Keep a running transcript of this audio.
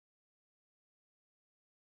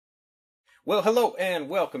Well, hello and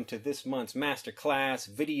welcome to this month's masterclass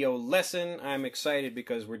video lesson. I'm excited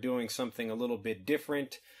because we're doing something a little bit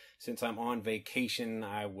different. Since I'm on vacation,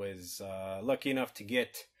 I was lucky enough to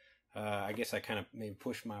get, I guess I kind of maybe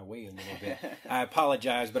pushed my way a little bit. I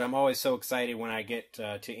apologize, but I'm always so excited when I get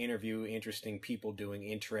to interview interesting people doing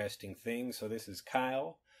interesting things. So this is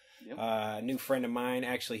Kyle. Yep. A new friend of mine.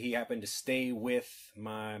 Actually, he happened to stay with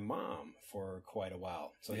my mom for quite a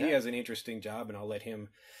while. So he has an interesting job, and I'll let him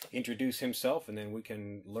introduce himself, and then we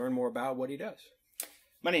can learn more about what he does.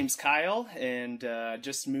 My name's Kyle, and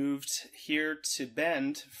just moved here to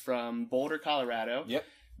Bend from Boulder, Colorado. Yep.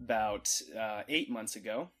 About 8 months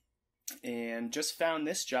ago, and just found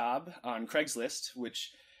this job on Craigslist,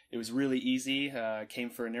 which it was really easy.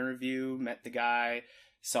 Came for an interview, met the guy,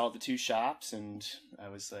 saw the two shops, and I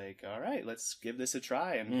was like, all right, let's give this a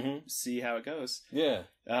try and see how it goes. Yeah.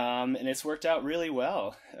 And it's worked out really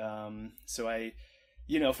well. So I,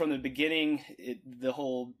 from the beginning, the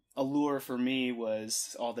whole allure for me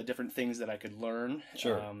was all the different things that I could learn.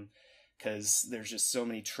 Sure. Because there's just so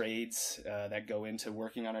many trades that go into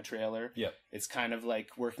working on a trailer. Yep. It's kind of like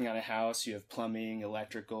working on a house. You have plumbing,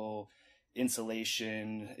 electrical,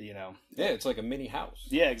 insulation, Yeah, it's like a mini house.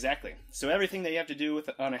 Yeah, exactly. So everything that you have to do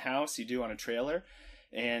on a house, you do on a trailer.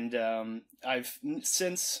 And I've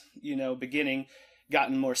since, beginning,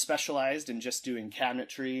 gotten more specialized in just doing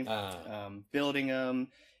cabinetry, building them,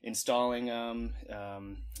 installing them,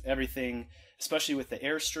 everything, especially with the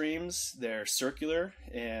Airstreams. They're circular,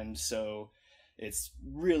 and so it's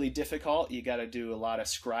really difficult. You got to do a lot of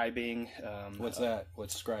scribing. What's that?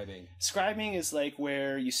 What's scribing? Scribing is like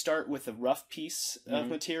where you start with a rough piece of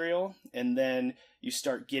material, and then you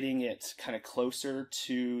start getting it kind of closer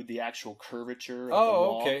to the actual curvature of the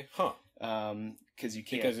wall. Okay. Huh. Because you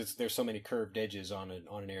can't. Because there's so many curved edges on an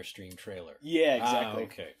Airstream trailer. Yeah, exactly.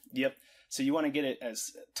 Okay. Yep. So you want to get it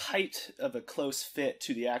as tight of a close fit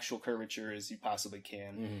to the actual curvature as you possibly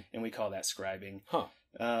can, and we call that scribing. Huh.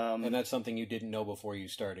 And that's something you didn't know before you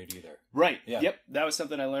started either. Right. Yeah. Yep. That was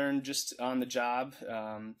something I learned just on the job.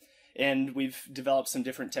 And we've developed some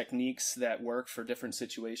different techniques that work for different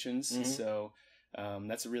situations. So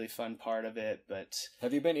that's a really fun part of it. But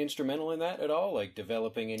have you been instrumental in that at all? Like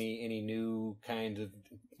developing any new kind of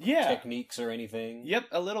techniques or anything? Yep,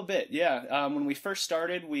 a little bit. Yeah. When we first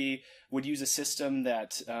started, we would use a system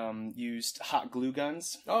that used hot glue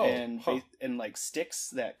guns and like sticks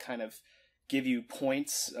that kind of give you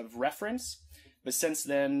points of reference. But since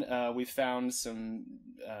then, we've found some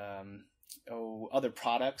other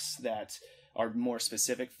products that are more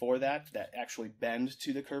specific for that actually bend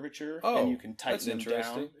to the curvature, and you can tighten them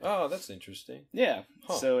down. Oh, that's interesting. Yeah,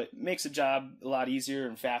 so it makes the job a lot easier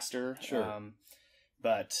and faster. Sure.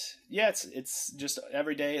 But yeah, it's just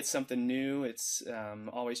every day it's something new. It's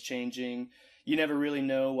always changing. You never really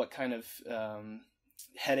know what kind of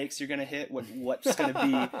headaches you're going to hit, what's going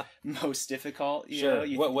to be most difficult. Sure.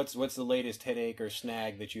 What's the latest headache or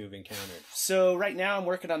snag that you've encountered? So right now I'm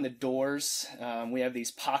working on the doors. We have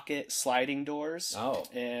these pocket sliding doors. Oh,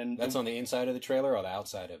 and that's on the inside of the trailer or the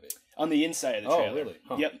outside of it? On the inside of the trailer. Oh, really?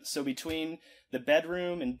 Huh. Yep. So between the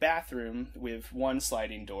bedroom and bathroom, we have one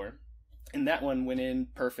sliding door, and that one went in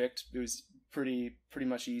perfect. It was pretty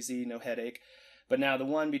much easy, no headache. But now the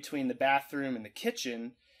one between the bathroom and the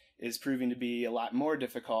kitchen is proving to be a lot more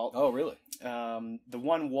difficult. Oh, really? The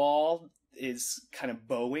one wall is kind of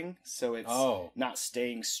bowing, so it's not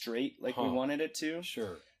staying straight like we wanted it to.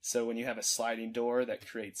 Sure. So when you have a sliding door, that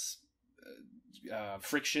creates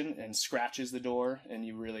friction and scratches the door, and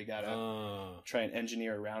you really gotta try and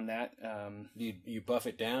engineer around that. You buff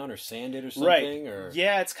it down or sand it or something? Right. Or?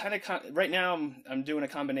 Yeah, it's kind of right now. I'm doing a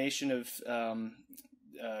combination of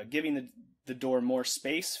giving the door more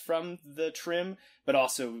space from the trim, but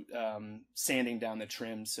also sanding down the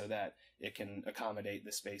trim so that it can accommodate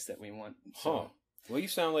the space that we want. So. Well, you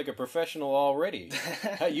sound like a professional already.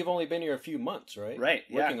 You've only been here a few months, right? Right.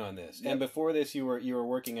 Working on this, and before this, you were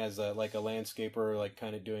working as like a landscaper, like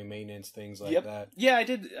kind of doing maintenance things like that. Yeah, I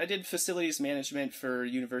did facilities management for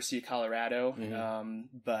University of Colorado,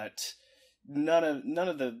 but none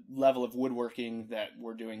of the level of woodworking that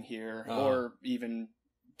we're doing here, or even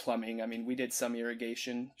plumbing. I mean, we did some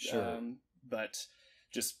irrigation, but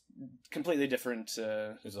just completely different.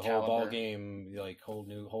 There's a whole ball game, like whole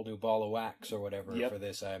new ball of wax or whatever for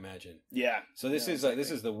this, I imagine. Yeah. So this is this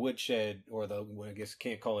is the wood shed, or I guess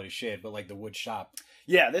can't call it a shed, but like the wood shop.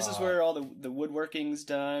 Yeah, this is where all the woodworking's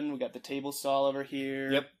done. We got the table saw over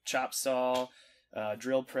here. Yep. Chop saw,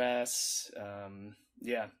 drill press.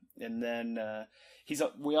 Yeah, and then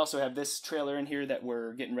we also have this trailer in here that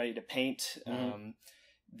we're getting ready to paint.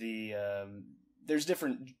 there's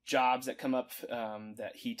different jobs that come up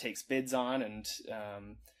that he takes bids on, and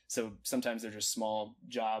so sometimes they're just small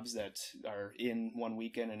jobs that are in one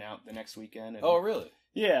weekend and out the next weekend. And, oh, really?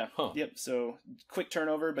 Yeah. Huh. Yep. So quick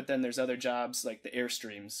turnover, but then there's other jobs like the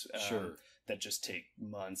Airstreams Sure. that just take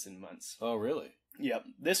months and months. Oh, really? Yep.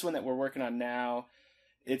 This one that we're working on now,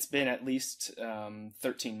 it's been at least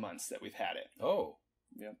 13 months that we've had it. Oh.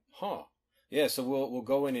 Yep. Huh. Yeah, so we'll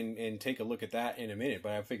go in and take a look at that in a minute,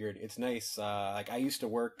 but I figured it's nice. Like I used to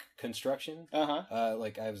work construction.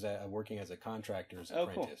 Like I was working as a contractor's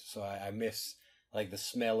apprentice, cool. so I miss like the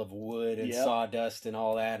smell of wood and Yep. sawdust and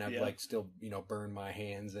all that. And I've Yep. like still burned my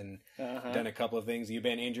hands and done a couple of things. You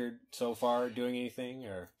been injured so far doing anything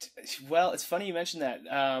or? Well, it's funny you mentioned that.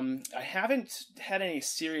 I haven't had any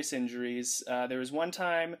serious injuries. There was one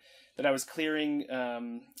time that I was clearing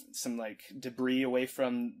some like debris away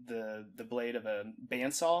from the blade of a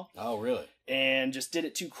bandsaw. Oh, really? And just did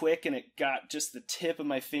it too quick, and it got just the tip of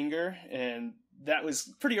my finger, and that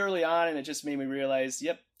was pretty early on, and it just made me realize,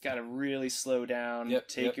 yep, got to really slow down,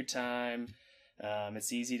 take your time.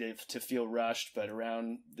 It's easy to feel rushed, but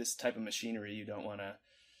around this type of machinery, you don't want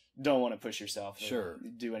to push yourself. Sure.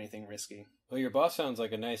 Do anything risky. Well, your boss sounds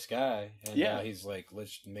like a nice guy, and Yeah. he's like,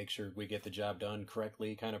 let's make sure we get the job done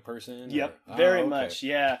correctly, kind of person. Yep, or? very okay. much.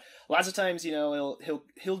 Yeah, lots of times,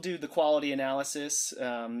 he'll do the quality analysis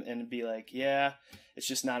and be like, yeah, it's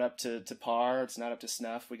just not up to par. It's not up to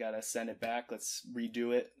snuff. We got to send it back. Let's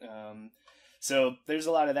redo it. So there's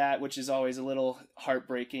a lot of that, which is always a little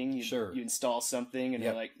heartbreaking. You install something and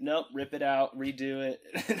you're like, nope, rip it out, redo it.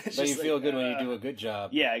 But you feel good when you do a good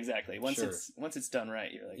job. Yeah, exactly. Once it's done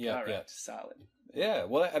right, you're like, all right, solid. Yeah,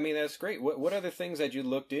 well, I mean, that's great. What other things that you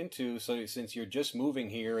looked into? So since you're just moving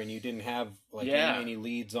here and you didn't have like any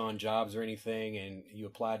leads on jobs or anything, and you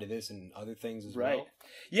applied to this and other things as well.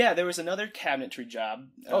 Yeah, there was another cabinetry job.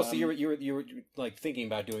 Oh, so you were like thinking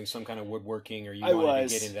about doing some kind of woodworking, or you wanted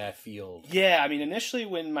to get into that field? Yeah, I mean, initially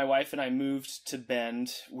when my wife and I moved to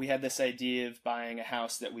Bend, we had this idea of buying a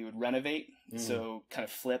house that we would renovate, so kind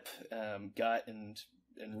of flip, gut, and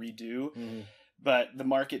redo. But the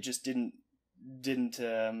market just didn't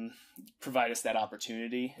provide us that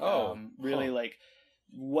opportunity. Really, like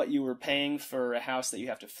what you were paying for a house that you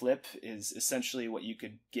have to flip is essentially what you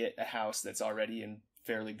could get a house that's already in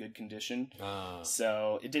fairly good condition.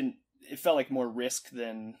 So it felt like more risk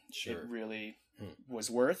than it really was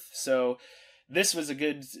worth. So this was a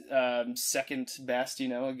good second best,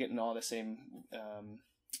 getting all the same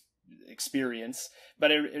experience.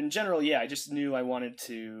 But in general, I just knew I wanted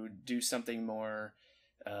to do something more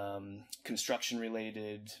construction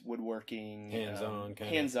related, woodworking, hands-on,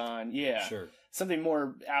 something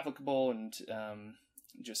more applicable and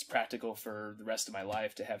just practical for the rest of my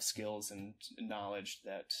life, to have skills and knowledge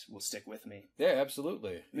that will stick with me. Yeah,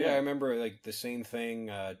 absolutely. I remember like the same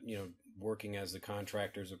thing, working as the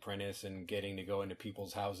contractor's apprentice and getting to go into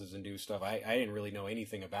people's houses and do stuff. I didn't really know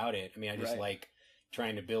anything about it. I mean, I just like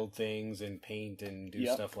trying to build things and paint and do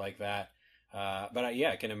stuff like that. But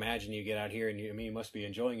I can imagine you get out here and you must be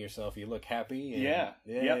enjoying yourself. You look happy. And,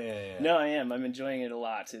 yeah. No, I am. I'm enjoying it a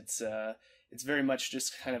lot. It's very much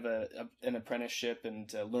just kind of an apprenticeship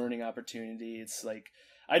and a learning opportunity. It's like,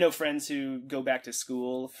 I know friends who go back to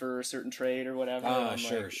school for a certain trade or whatever.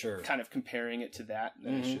 Sure. Kind of comparing it to that.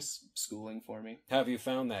 And it's just schooling for me. How have you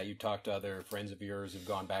found that? You talked to other friends of yours who've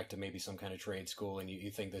gone back to maybe some kind of trade school, and you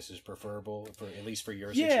think this is preferable, at least for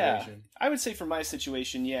your situation? I would say for my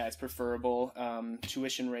situation, it's preferable.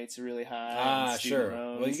 Tuition rates are really high. Sure.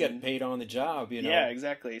 Well, you get paid on the job, Yeah,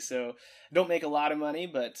 exactly. So don't make a lot of money,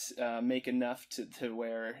 but make enough to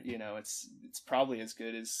where, it's probably as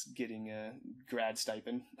good as getting a grad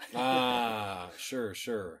stipend. Sure.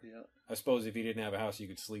 Yeah. I suppose if you didn't have a house, you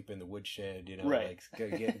could sleep in the woodshed, like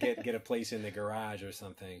get a place in the garage or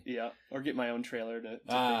something. Yeah, or get my own trailer to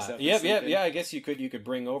fix up. Yeah. I guess you could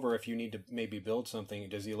bring over if you need to maybe build something.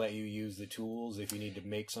 Does he let you use the tools if you need to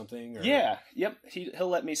make something? Or? Yeah. Yep. He'll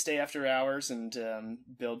let me stay after hours and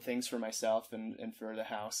build things for myself and for the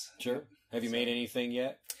house. Sure. Have you made anything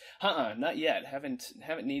yet? Not yet. Haven't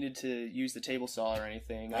needed to use the table saw or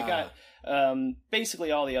anything. I got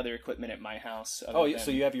basically all the other equipment at my house.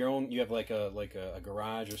 So you have your own. You have like a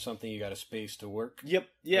garage or something. You got a space to work. Yep.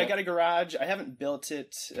 Yeah, I got a garage. I haven't built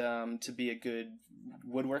it to be a good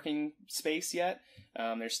woodworking space yet.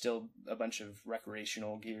 There's still a bunch of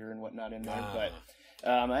recreational gear and whatnot in there, but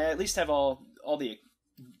I at least have all the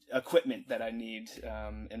equipment that I need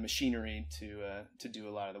and machinery to do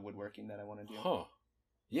a lot of the woodworking that I want to do. Huh.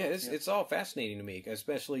 Yeah, it's all fascinating to me,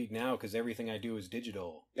 especially now because everything I do is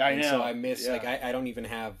digital. I know. So I miss like I don't even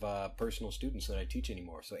have personal students that I teach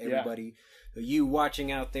anymore. So everybody, you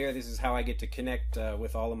watching out there, this is how I get to connect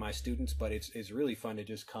with all of my students. But it's really fun to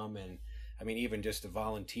just come and I mean even just to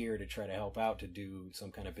volunteer to try to help out to do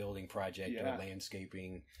some kind of building project or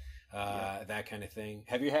landscaping, that kind of thing.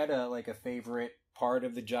 Have you had a favorite part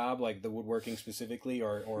of the job, like the woodworking specifically,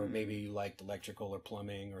 or maybe like electrical or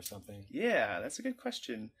plumbing or something? Yeah, that's a good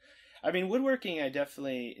question. I mean, woodworking I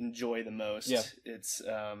definitely enjoy the most. Yeah. It's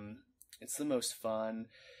the most fun.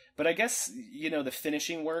 But I guess, the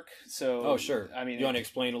finishing work. So oh, sure. I mean, you want to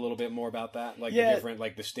explain a little bit more about that, like the different,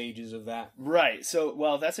 like the stages of that? Right. So,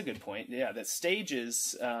 well, that's a good point. Yeah, the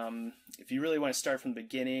stages. If you really want to start from the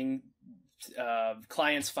beginning,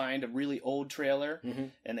 clients find a really old trailer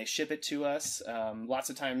and they ship it to us. Lots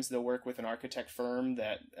of times they'll work with an architect firm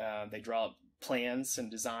that they draw up plans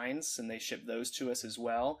and designs and they ship those to us as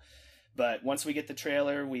well. But once we get the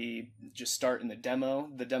trailer, we just start in the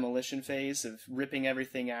demolition phase of ripping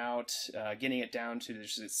everything out, getting it down to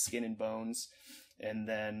just its skin and bones, and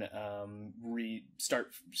then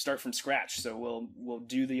start from scratch. So we'll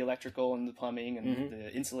do the electrical and the plumbing and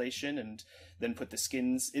the insulation, and then put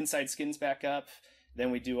the inside skins back up.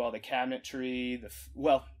 Then we do all the cabinetry,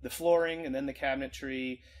 the flooring, and then the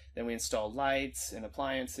cabinetry. Then we install lights and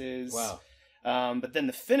appliances. Wow. But then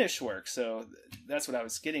the finish work, so that's what I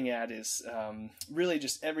was getting at, is really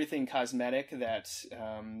just everything cosmetic that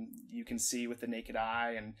you can see with the naked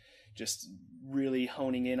eye, and just really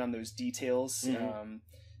honing in on those details.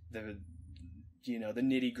 The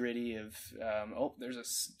nitty gritty of there's a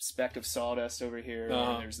speck of sawdust over here,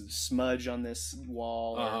 or there's a smudge on this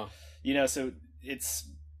wall, or, so it's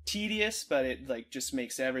tedious, but it just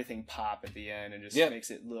makes everything pop at the end and just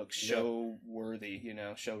makes it look show worthy,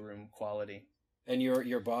 showroom quality. And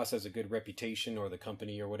your boss has a good reputation, or the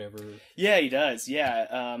company or whatever? Yeah, he does.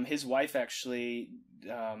 Yeah. His wife actually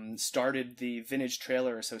started the Vintage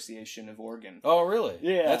Trailer Association of Oregon. Oh, really?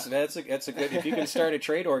 Yeah. That's a good, if you can start a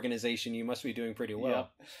trade organization, you must be doing pretty well.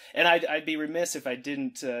 Yep. And I'd be remiss if I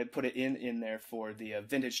didn't put it in there for the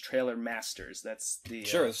Vintage Trailer Masters. That's the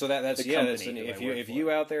sure. So that's if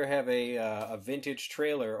you out there have a vintage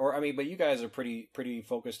trailer, or I mean, but you guys are pretty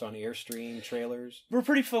focused on Airstream trailers. We're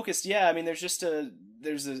pretty focused. Yeah. I mean,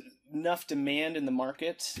 there's enough demand in the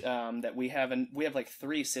market that we have like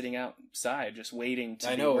 3 sitting outside just waiting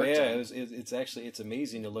to be worked on. It's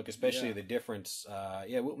amazing to look, especially the difference.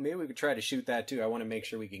 Maybe we could try to shoot that too. I want to make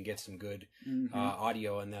sure we can get some good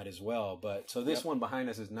audio on that as well. But so this one behind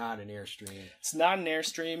us is not an Airstream. It's not an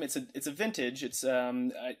Airstream. It's a vintage. It's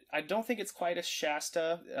I don't think it's quite a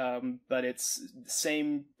Shasta, but it's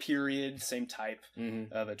same period, same type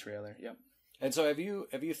of a trailer. Yep. And so have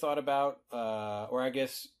you thought about, or I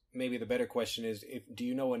guess maybe the better question is, do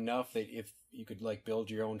you know enough that if you could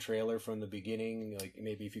build your own trailer from the beginning,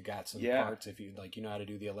 maybe if you got some parts, if you you know how to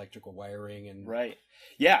do the electrical wiring and right.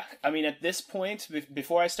 Yeah. I mean, at this point,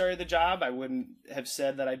 before I started the job, I wouldn't have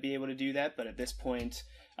said that I'd be able to do that. But at this point,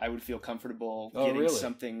 I would feel comfortable getting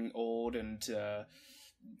something old and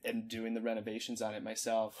doing the renovations on it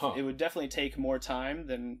myself. It would definitely take more time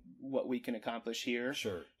than what we can accomplish here.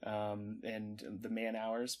 Sure. And the man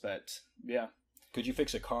hours, but yeah. Could you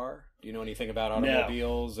fix a car? Do you know anything about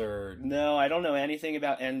automobiles or? No, I don't know anything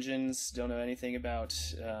about engines. Don't know anything about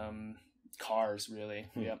cars really.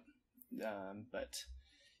 Yep. But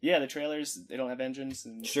yeah, the trailers, they don't have engines.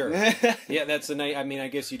 And... Sure. Yeah, that's a nice. I mean, I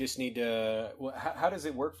guess you just need to. Well, how does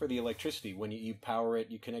it work for the electricity when you power it?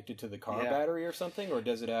 You connect it to the car battery or something, or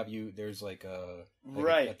does it have you? There's at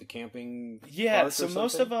the camping. Yeah, so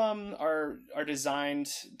most of them are designed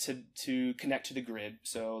to connect to the grid.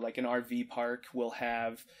 So like an RV park will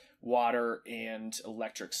have water and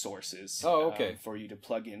electric sources. Oh, okay. For you to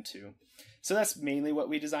plug into. So that's mainly what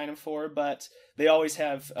we design them for, but they always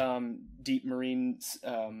have deep marine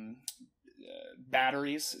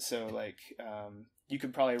batteries. So you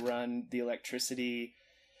could probably run the electricity.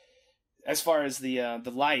 As far as the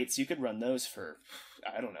lights, you could run those for,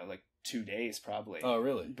 I don't know, 2 days probably. Oh,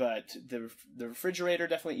 really? But the refrigerator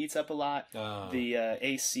definitely eats up a lot. The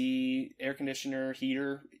AC, air conditioner,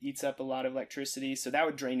 heater eats up a lot of electricity. So that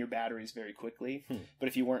would drain your batteries very quickly. But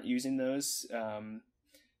if you weren't using those,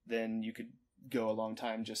 then you could go a long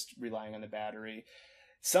time just relying on the battery.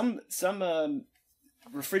 Some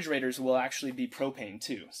refrigerators will actually be propane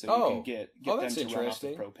too, so you can get them to run off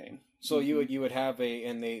the propane. So you would have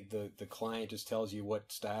and the client just tells you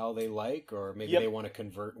what style they like, or maybe they want to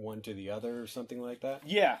convert one to the other or something like that?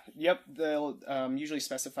 Yeah, yep. They'll usually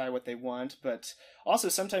specify what they want, but also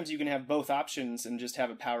sometimes you can have both options and just have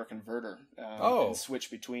a power converter and switch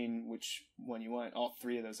between which one you want. All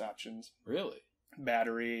three of those options. Really?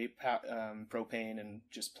 Battery, propane, and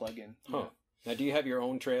just plug-in. Huh. Yeah. Now, do you have your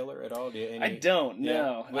own trailer at all? I don't.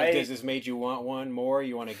 No. Does this made you want one more?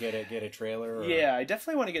 You want to get a trailer? Or... Yeah, I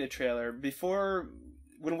definitely want to get a trailer. Before,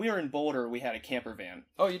 when we were in Boulder, we had a camper van.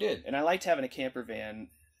 Oh, you did? And I liked having a camper van,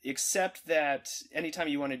 except that anytime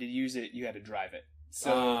you wanted to use it, you had to drive it.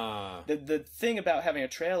 So the thing about having a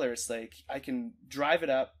trailer is like I can drive it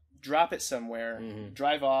up, drop it somewhere,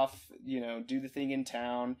 drive off, do the thing in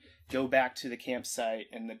town, go back to the campsite,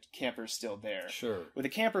 and the camper's still there. Sure. With a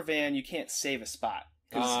camper van, you can't save a spot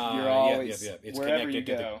because you're always it's wherever connected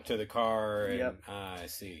you go to the car. And, I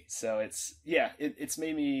see. So it's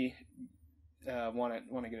made me want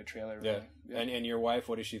to get a trailer. Really. Yeah. And your wife,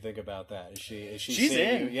 what does she think about that? She's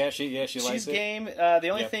in. She likes it. She's game. The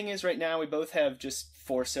only thing is right now we both have just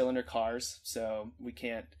 4-cylinder cars, so we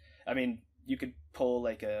can't. I mean, you could pull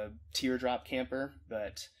like a teardrop camper,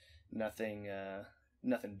 but nothing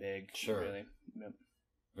big. Sure. Really. Yep.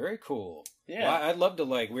 Very cool. Yeah. Well, I'd love to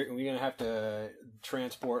we're gonna have to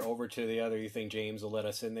transport over to the other. You think James will let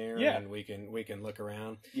us in there? Yeah. And we can look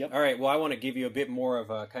around. Yep. All right. Well, I want to give you a bit more of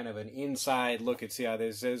a kind of an inside look and see how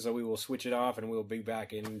this is. So we will switch it off, and we'll be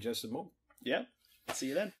back in just a moment. Yeah. See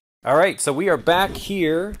you then. All right. So we are back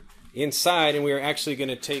here inside, and we are actually going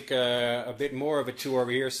to take a bit more of a tour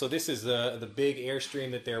over here. So this is the big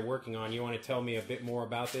Airstream that they're working on. You want to tell me a bit more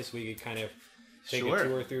about this? We could kind of take a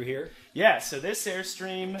tour through here. Yeah, so this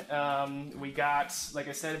Airstream we got, like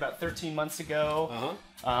I said, about 13 months ago.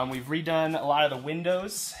 We've redone a lot of the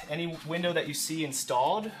windows. Any window that you see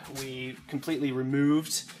installed, we completely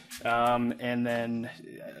removed and then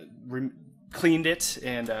cleaned it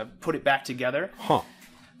and put it back together.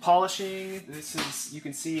 Polishing, you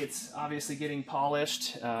can see it's obviously getting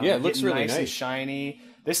polished. It looks really nice and shiny.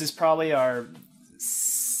 This is probably our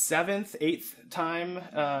 7th, 8th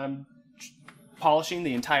time polishing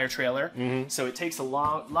the entire trailer. So it takes a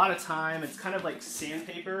lot of time. It's kind of like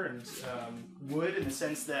sandpaper and wood in the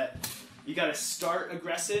sense that you got to start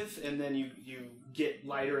aggressive and then you get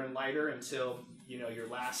lighter and lighter until your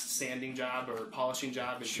last sanding job or polishing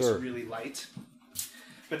job is just really light.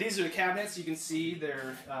 But these are the cabinets. You can see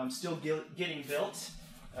they're still getting built.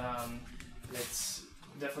 It's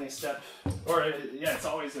definitely a step, it's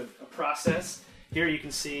always a process. Here you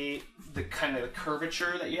can see the kind of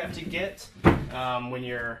curvature that you have to get when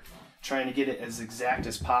you're trying to get it as exact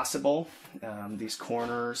as possible. These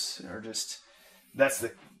corners are that's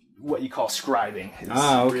what you call scribing.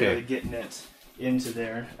 It's really getting it into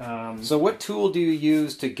there. So what tool do you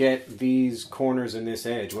use to get these corners and this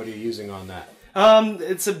edge? What are you using on that?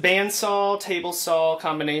 It's a bandsaw, table saw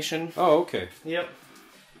combination. Oh, okay. Yep.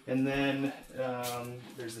 And then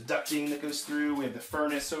there's the ducting that goes through. We have the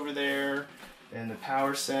furnace over there and the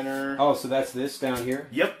power center. Oh, so that's this down here?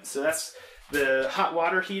 Yep. So that's the hot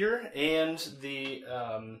water heater and the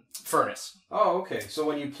furnace. Oh, okay. So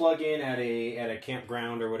when you plug in at a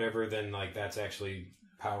campground or whatever, then that's actually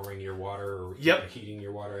powering your water or heating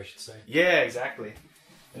your water, I should say. Yeah, exactly.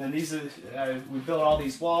 And then these are we built all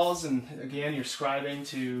these walls, and again, you're scribing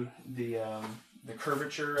to the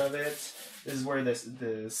curvature of it. This is where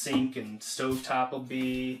the sink and stovetop will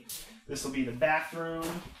be. This will be the bathroom.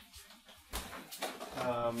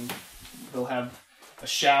 They'll have a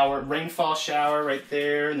shower, rainfall shower right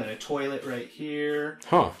there, and then a toilet right here.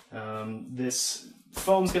 This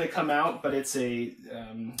foam's going to come out, but it's a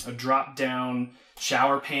drop-down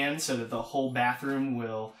shower pan so that the whole bathroom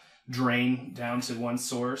will drain down to one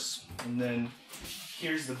source. And then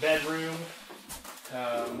here's the bedroom.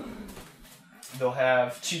 They'll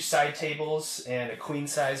have 2 side tables and a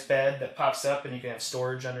queen-size bed that pops up, and you can have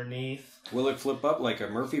storage underneath. Will it flip up like a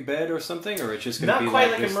Murphy bed or something, or it's just going to be not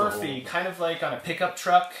quite like a Murphy? Kind of like on a pickup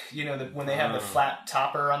truck. When they have the flat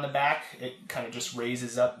topper on the back, it kind of just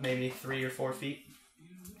raises up maybe 3 or 4 feet.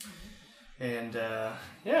 And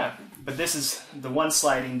but this is the one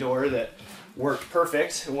sliding door that worked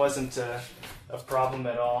perfect. It wasn't a problem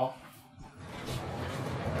at all.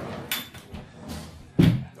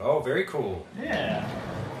 Oh, very cool. Yeah.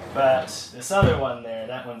 But this other one there,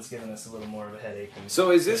 that one's giving us a little more of a headache. So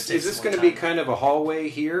is this going to be kind of a hallway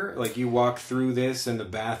here? Like you walk through this and the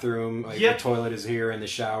bathroom, the toilet is here and the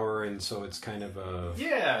shower, and so it's kind of a...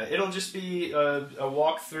 Yeah, it'll just be a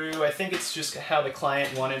walk-through. I think it's just how the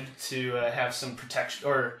client wanted to have some protection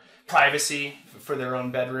or privacy for their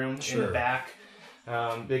own bedroom in the back.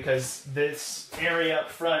 because this area up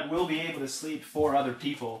front will be able to sleep 4 other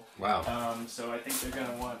people. Wow. So I think they're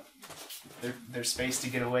going to want their space to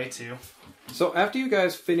get away to. So after you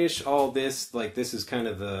guys finish all this, like this is kind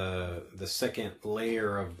of the second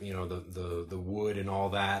layer of, you know, the wood and all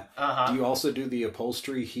that. Do you also do the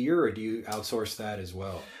upholstery here, or do you outsource that as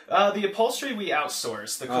well? The upholstery we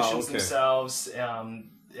outsource. The cushions themselves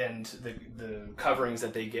and the coverings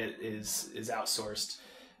that they get is outsourced.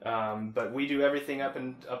 But we do everything up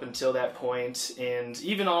until that point, and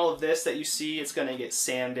even all of this that you see, it's going to get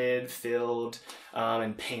sanded, filled,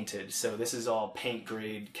 and painted. So this is all paint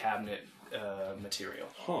grade cabinet material.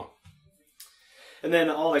 Huh. And then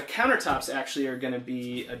all the countertops actually are going to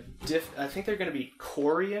be I think they're going to be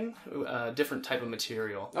Corian, different type of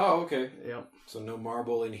material. Oh, okay. Yep. So no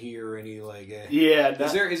marble in here or any like. Yeah.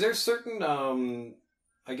 Is there certain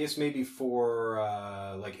I guess maybe for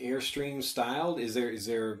like Airstream styled, is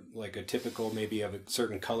there like a typical maybe of a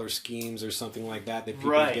certain color schemes or something like that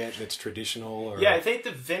people get that's traditional? Or... Yeah, I think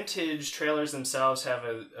the vintage trailers themselves have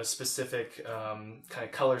a specific kind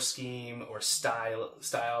of color scheme or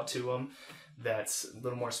style to them that's a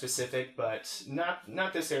little more specific, but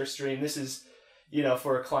not this Airstream. This is, you know,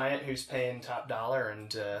 for a client who's paying top dollar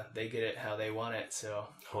and they get it how they want it. So.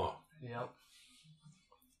 Yep.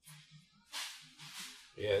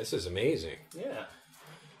 Yeah, this is amazing. Yeah.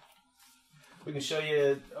 We can show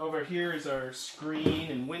you, over here is our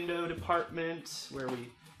screen and window department where we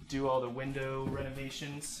do all the window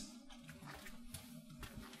renovations.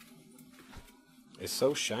 It's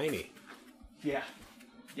so shiny. Yeah.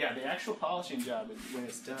 Yeah, the actual polishing job when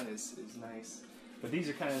it's done is nice. But these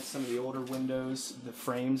are kind of some of the older windows. The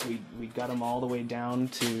frames, we got them all the way down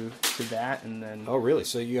to that, and then... Oh, really?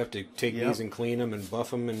 So you have to take these and clean them and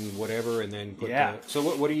buff them and whatever, and then put So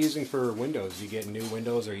what are you using for windows? Do you get new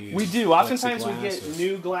windows, or you... We do. Oftentimes we get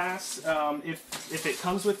new glass. If it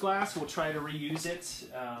comes with glass, we'll try to reuse it.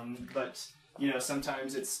 But, you know,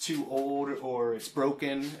 sometimes it's too old or it's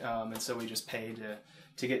broken, and so we just pay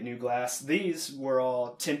to get new glass. These were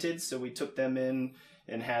all tinted, so we took them in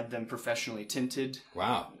and had them professionally tinted.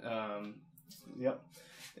 Wow. Yep.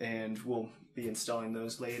 And we'll be installing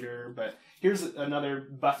those later. But here's another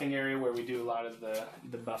buffing area where we do a lot of the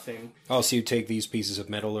buffing. Oh, so you take these pieces of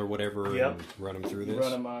metal or whatever and run them through this?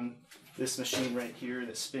 Run them on this machine right here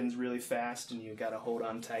that spins really fast, and you got to hold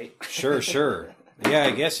on tight. Sure. Yeah,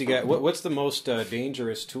 I guess you got... What's the most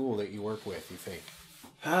dangerous tool that you work with, you think?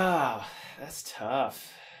 That's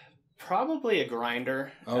tough. Probably a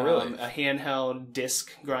grinder. Oh, really? A handheld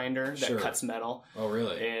disc grinder that cuts metal. Oh,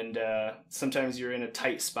 really? And sometimes you're in a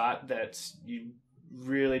tight spot that you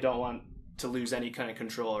really don't want to lose any kind of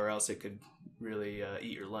control, or else it could really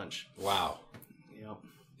eat your lunch. Wow. Yep.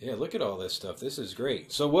 Yeah, look at all this stuff. This is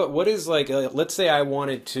great. So what is like? Let's say I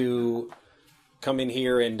wanted to come in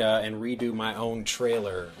here and redo my own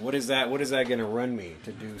trailer. What is that going to run me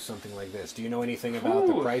to do something like this? Do you know anything about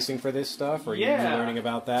the pricing for this stuff? Or are you learning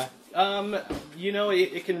about that? You know,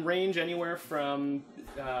 it can range anywhere from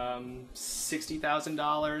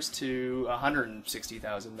 $60,000 to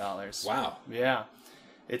 $160,000. Wow. Yeah.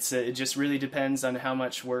 It just really depends on how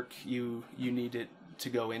much work you need it to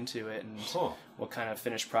go into it, and what kind of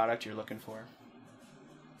finished product you're looking for.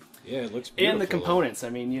 Yeah, it looks beautiful. And the components. I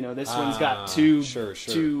mean, you know, this one's got two,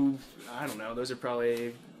 I don't know, those are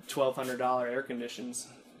probably $1,200 air conditions.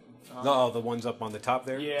 The ones up on the top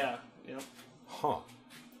there? Yeah. Yep. Huh.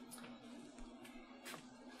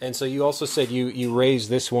 And so you also said you raised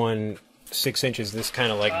this one 6 inches, this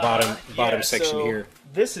kind of like bottom section so here.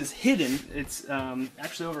 This is hidden. It's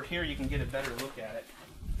actually over here you can get a better look at it.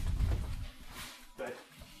 But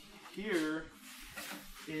here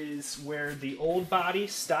is where the old body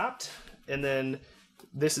stopped, and then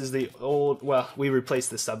this is the old, well, we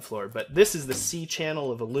replaced the subfloor, but this is the C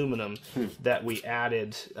channel of aluminum that we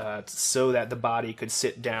added so that the body could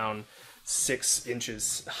sit down 6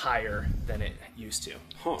 inches higher than it used to.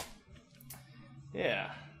 Huh.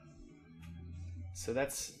 Yeah. So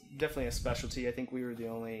that's definitely a specialty. I think we were the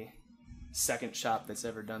only second shop that's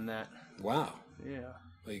ever done that. Wow. Yeah.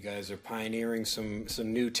 Well, you guys are pioneering some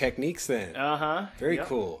new techniques then. Uh-huh. Very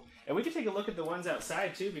cool. And we can take a look at the ones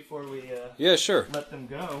outside, too, before we let them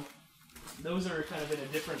go. Those are kind of in a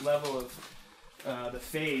different level of the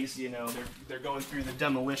phase, you know. They're going through the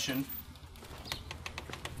demolition.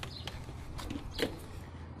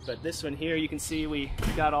 But this one here, you can see we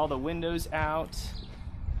got all the windows out.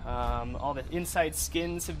 All the inside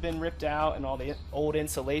skins have been ripped out, and all the old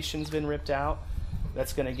insulation's been ripped out.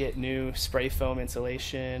 That's going to get new spray foam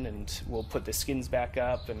insulation, and we'll put the skins back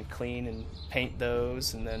up and clean and paint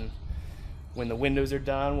those, and then when the windows are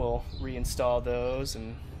done, we'll reinstall those,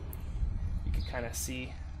 and you can kind of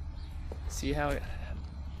see how it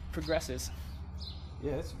progresses.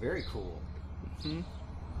 Yeah, that's very cool. Mm-hmm.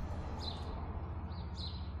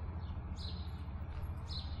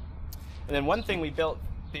 And then one thing we built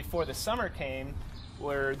before the summer came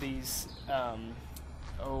were these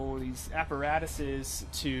these apparatuses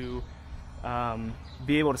to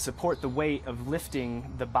be able to support the weight of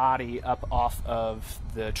lifting the body up off of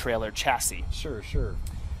the trailer chassis. Sure, sure.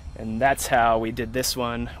 And that's how we did this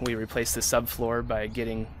one. We replaced the subfloor by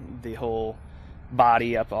getting the whole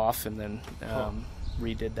body up off, and then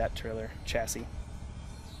redid that trailer chassis.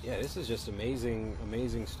 Yeah, this is just amazing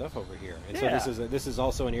stuff over here. And yeah. So this is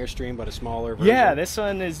also an Airstream, but a smaller version. Yeah, this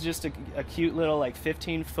one is just a cute little like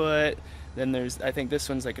 15 foot. Then I think this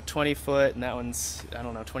one's like a 20 foot, and that one's, I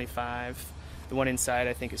don't know, 25. The one inside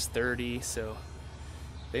I think is 30. So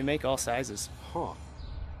they make all sizes. Huh.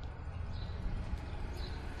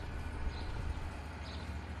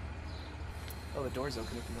 Oh, the door's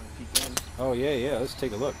open if you want to peek in. Oh yeah. Let's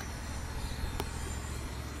take a look.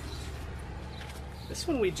 This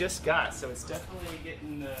one we just got, so it's definitely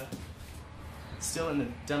getting still in the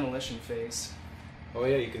demolition phase. Oh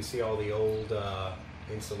yeah, you can see all the old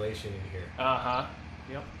insulation in here. Uh-huh.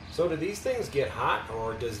 Yep. So do these things get hot,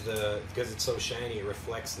 or because it's so shiny it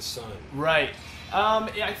reflects the sun? Right.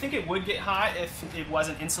 I think it would get hot if it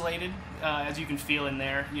wasn't insulated. As you can feel in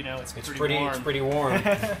there, it's pretty warm. It's pretty warm.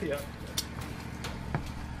 Yep.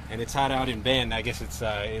 And it's hot out in Bend. I guess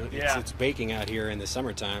it's baking out here in the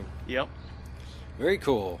summertime. Yep. Very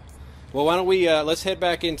cool. Well, why don't we let's head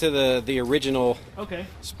back into the original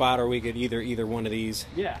spot, or we could either one of these.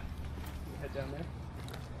 Yeah. Head down there.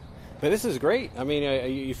 But this is great. I mean,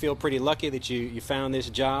 you feel pretty lucky that you found this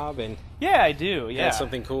job, and yeah, I do. Yeah, that's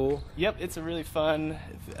something cool. Yep, it's a really fun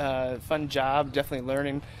job. Definitely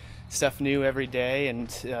learning stuff new every day and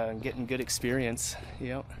getting good experience.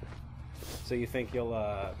 Yep. So you think you'll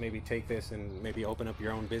maybe take this and maybe open up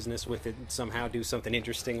your own business with it somehow, do something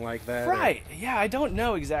interesting like that? Right. Or? Yeah, I don't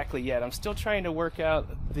know exactly yet. I'm still trying to work out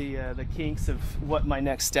the kinks of what my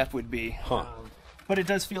next step would be. Huh. But it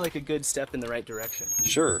does feel like a good step in the right direction.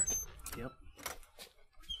 Sure. Yep.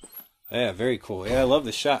 Yeah, very cool. Yeah, I love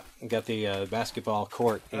the shot. Got the basketball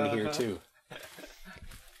court in here too.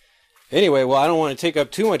 Anyway, well, I don't want to take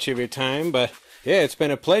up too much of your time, but yeah, it's been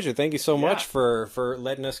a pleasure. Thank you so much for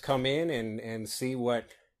letting us come in and see what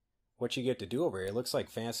you get to do over here. It looks like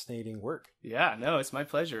fascinating work. Yeah, no, it's my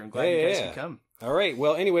pleasure. I'm glad you guys could come. All right.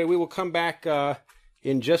 Well, anyway, we will come back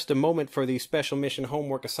in just a moment for the special mission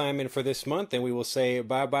homework assignment for this month, and we will say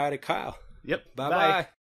bye-bye to Kyle. Yep. Bye-bye.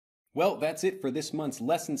 Well, that's it for this month's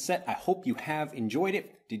lesson set. I hope you have enjoyed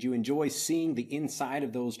it. Did you enjoy seeing the inside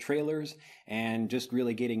of those trailers and just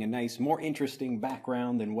really getting a nice, more interesting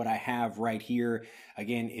background than what I have right here?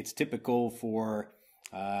 Again, it's typical for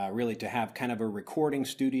really to have kind of a recording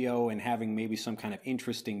studio and having maybe some kind of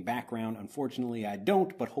interesting background. Unfortunately, I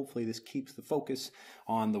don't, but hopefully this keeps the focus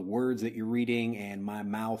on the words that you're reading and my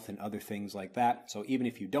mouth and other things like that. So even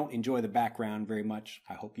if you don't enjoy the background very much,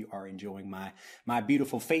 I hope you are enjoying my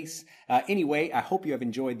beautiful face. Anyway, I hope you have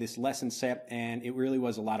enjoyed this lesson set, and it really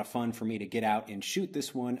was a lot of fun for me to get out and shoot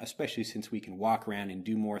this one, especially since we can walk around and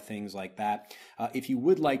do more things like that. If you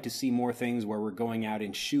would like to see more things where we're going out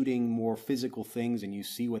and shooting more physical things and you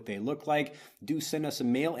see what they look like, do send us a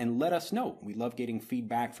mail and let us know. We love getting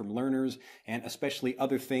feedback from learners, and especially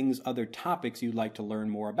other things, other topics you'd like to learn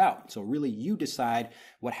more about. So really you decide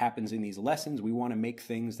what happens in these lessons. We want to make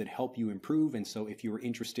things that help you improve, and so if you are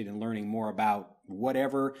interested in learning more about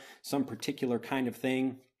whatever, some particular kind of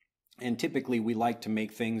thing, and typically we like to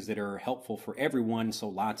make things that are helpful for everyone, so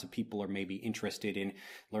lots of people are maybe interested in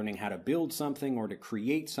learning how to build something or to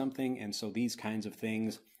create something, and so these kinds of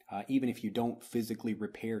things, even if you don't physically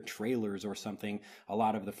repair trailers or something, a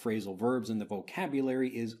lot of the phrasal verbs and the vocabulary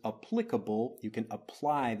is applicable. You can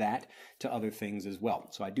apply that to other things as well.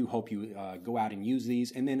 So I do hope you go out and use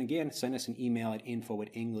these. And then again, send us an email at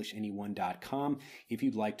info@EnglishAnyone.com. If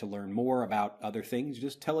you'd like to learn more about other things,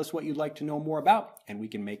 just tell us what you'd like to know more about, and we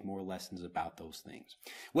can make more lessons about those things.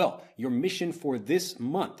 Well, your mission for this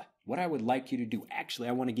month, what I would like you to do, actually,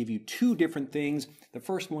 I want to give you two different things. The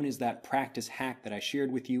first one is that practice hack that I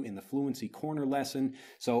shared with you in the Fluency Corner lesson.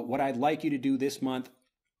 So what I'd like you to do this month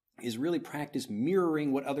is really practice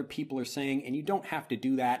mirroring what other people are saying, and you don't have to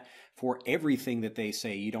do that for everything that they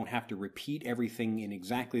say. You don't have to repeat everything in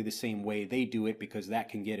exactly the same way they do it, because that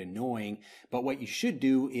can get annoying. But what you should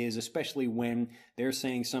do is, especially when they're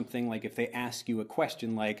saying something like, if they ask you a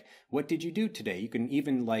question like, what did you do today? You can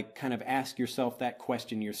even like kind of ask yourself that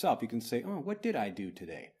question yourself. You can say, oh, what did I do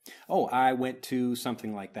today? Oh, I went to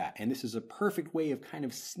something like that. And this is a perfect way of kind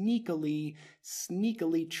of sneakily,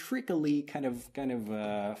 trickily kind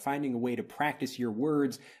of finding a way to practice your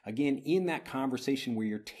words, again, in that conversation where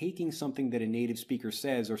you're taking something that a native speaker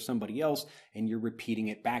says or somebody else and you're repeating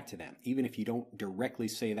it back to them. Even if you don't directly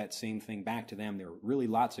say that same thing back to them, there are really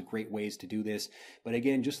lots of great ways to do this. But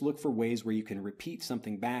again, just look for ways where you can repeat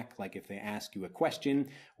something back, like if they ask you a question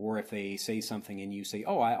or if they say something and you say,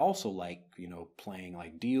 oh, I also like, playing,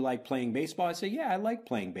 like, do you like playing baseball? I say, yeah, I like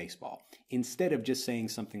playing baseball, instead of just saying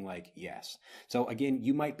something like yes. So again,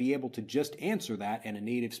 you might be able to just answer that and a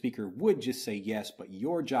native speaker would just say yes, but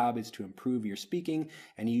your job is to improve your speaking,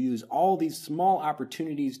 and you use all these small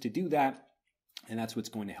opportunities to do that. And that's what's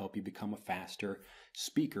going to help you become a faster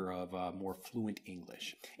speaker of more fluent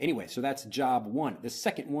English. Anyway, so that's job one. The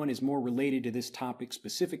second one is more related to this topic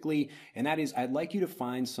specifically, and that is I'd like you to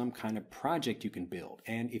find some kind of project you can build.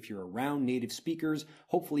 And if you're around native speakers,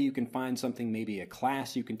 hopefully you can find something, maybe a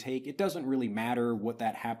class you can take. It doesn't really matter what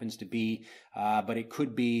that happens to be, but it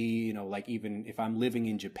could be, like even if I'm living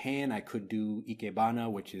in Japan, I could do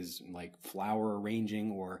ikebana, which is like flower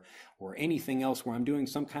arranging, or anything else where I'm doing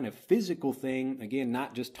some kind of physical thing. Again,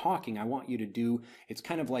 not just talking. I want you to do, it's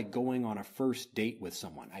kind of like going on a first date with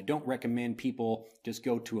someone. I don't recommend people just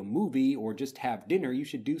go to a movie or just have dinner. You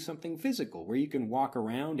should do something physical where you can walk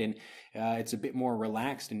around and it's a bit more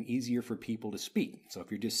relaxed and easier for people to speak. So if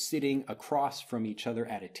you're just sitting across from each other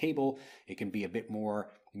at a table, it can be a bit more,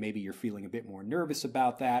 maybe you're feeling a bit more nervous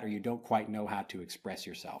about that, or you don't quite know how to express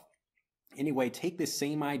yourself. Anyway, take this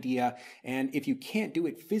same idea, and if you can't do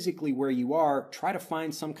it physically where you are, try to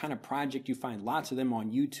find some kind of project. You find lots of them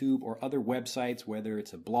on YouTube or other websites, whether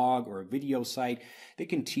it's a blog or a video site, that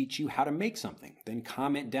can teach you how to make something. Then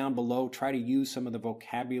comment down below, try to use some of the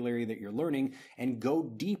vocabulary that you're learning, and go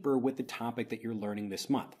deeper with the topic that you're learning this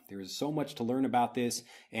month. There is so much to learn about this,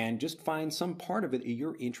 and just find some part of it that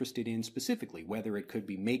you're interested in specifically, whether it could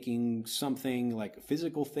be making something like a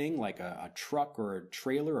physical thing, like a truck or a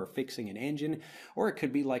trailer, or fixing an engine, or it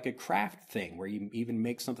could be like a craft thing where you even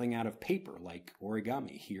make something out of paper, like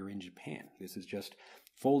origami here in Japan. This is just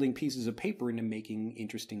folding pieces of paper into making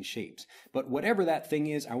interesting shapes. But whatever that thing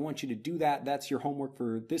is, I want you to do that. That's your homework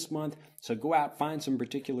for this month. So go out, find some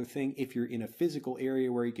particular thing. If you're in a physical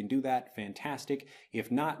area where you can do that, fantastic.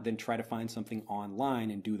 If not, then try to find something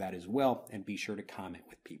online and do that as well. And be sure to comment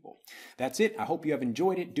with people. That's it. I hope you have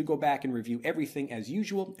enjoyed it. Do go back and review everything as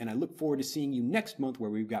usual. And I look forward to seeing you next month,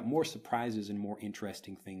 where we've got more surprises and more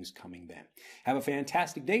interesting things coming then. Have a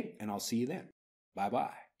fantastic day, and I'll see you then.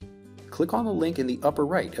 Bye-bye. Click on the link in the upper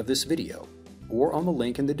right of this video, or on the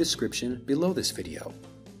link in the description below this video,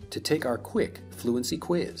 to take our quick fluency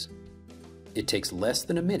quiz. It takes less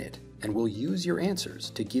than a minute, and we'll use your answers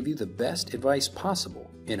to give you the best advice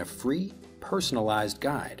possible in a free, personalized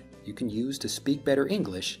guide you can use to speak better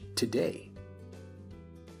English today.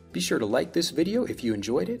 Be sure to like this video if you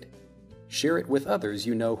enjoyed it, share it with others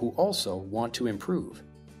you know who also want to improve,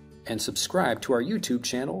 and subscribe to our YouTube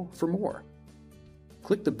channel for more.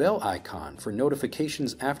 Click the bell icon for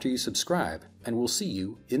notifications after you subscribe, and we'll see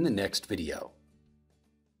you in the next video.